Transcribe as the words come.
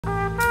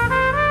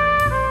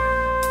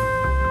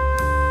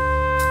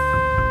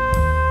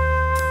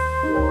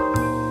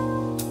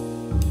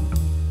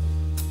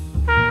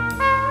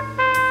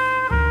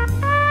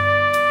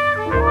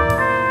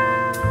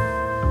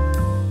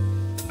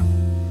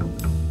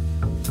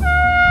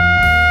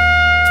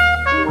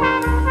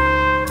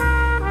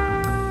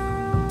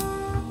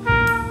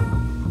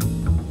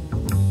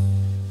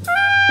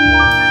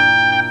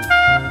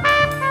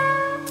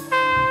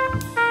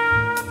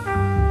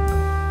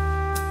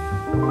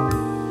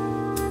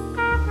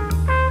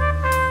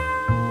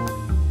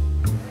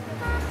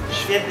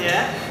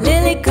Świetnie.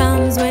 Lily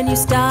comes when you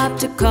stop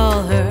to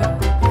call her.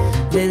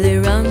 Lily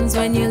runs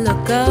when you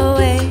look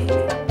away.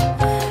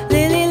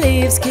 Lily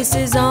leaves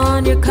kisses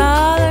on your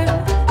collar.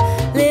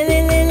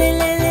 Lily, Lily,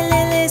 Lily,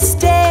 Lily,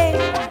 stay.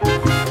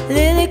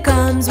 Lily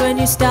comes when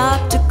you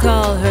stop to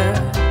call her.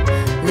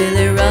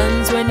 Lily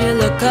runs when you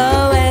look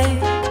away.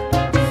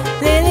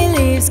 Lily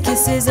leaves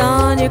kisses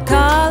on your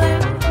collar.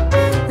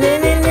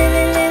 Lily,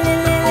 Lily, Lily,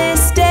 Lily,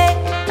 stay.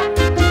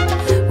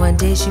 One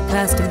day she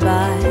passed him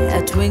by,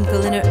 a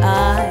twinkle in her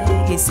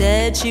eye. He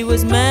said she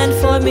was meant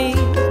for me.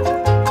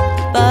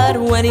 But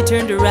when he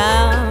turned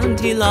around,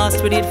 he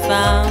lost what he'd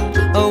found.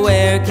 Oh,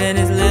 where can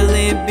his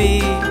Lily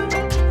be?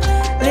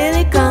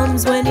 Lily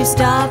comes when you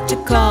stop to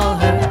call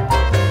her.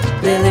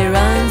 Lily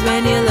runs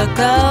when you look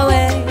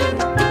away.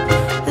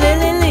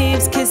 Lily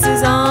leaves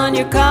kisses on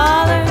your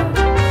collar.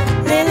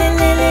 Lily,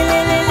 Lily,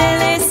 Lily,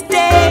 Lily,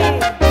 stay.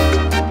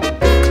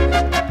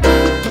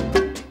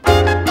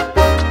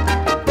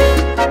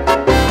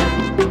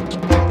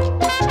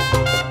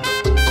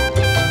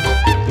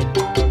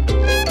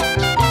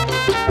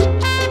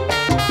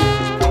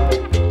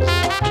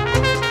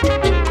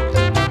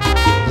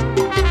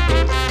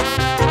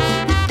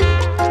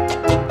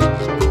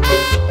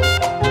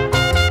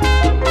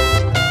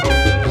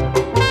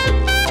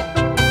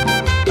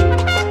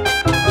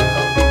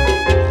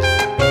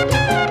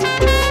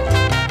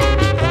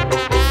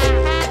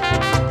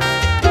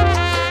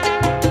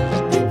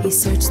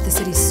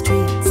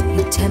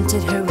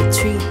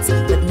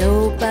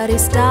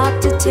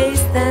 Stop to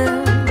taste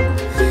them.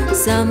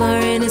 Some are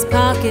in his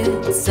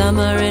pocket, some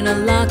are in a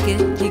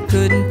locket. He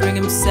couldn't bring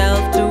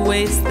himself to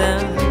waste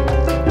them.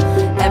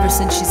 Ever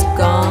since she's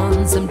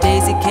gone, some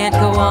days he can't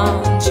go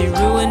on. She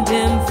ruined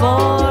him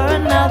for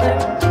another.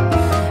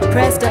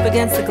 Pressed up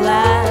against the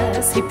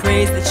glass, he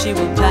prays that she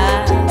will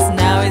pass.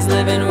 Now he's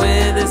living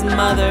with his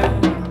mother.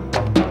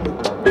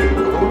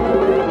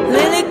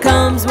 Lily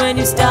comes when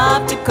you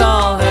stop to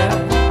call her.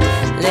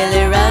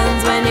 Lily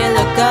runs when you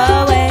look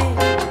away.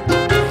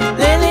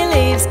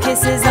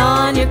 Kisses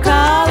on your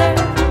collar.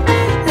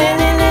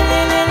 Lily,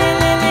 Lily, Lily,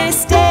 Lily,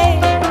 stay.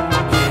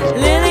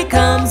 Lily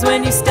comes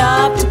when you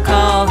stop to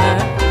call her.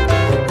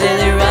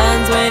 Lily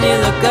runs when you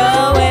look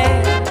away.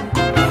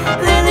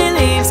 Lily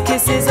leaves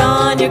kisses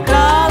on your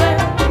collar.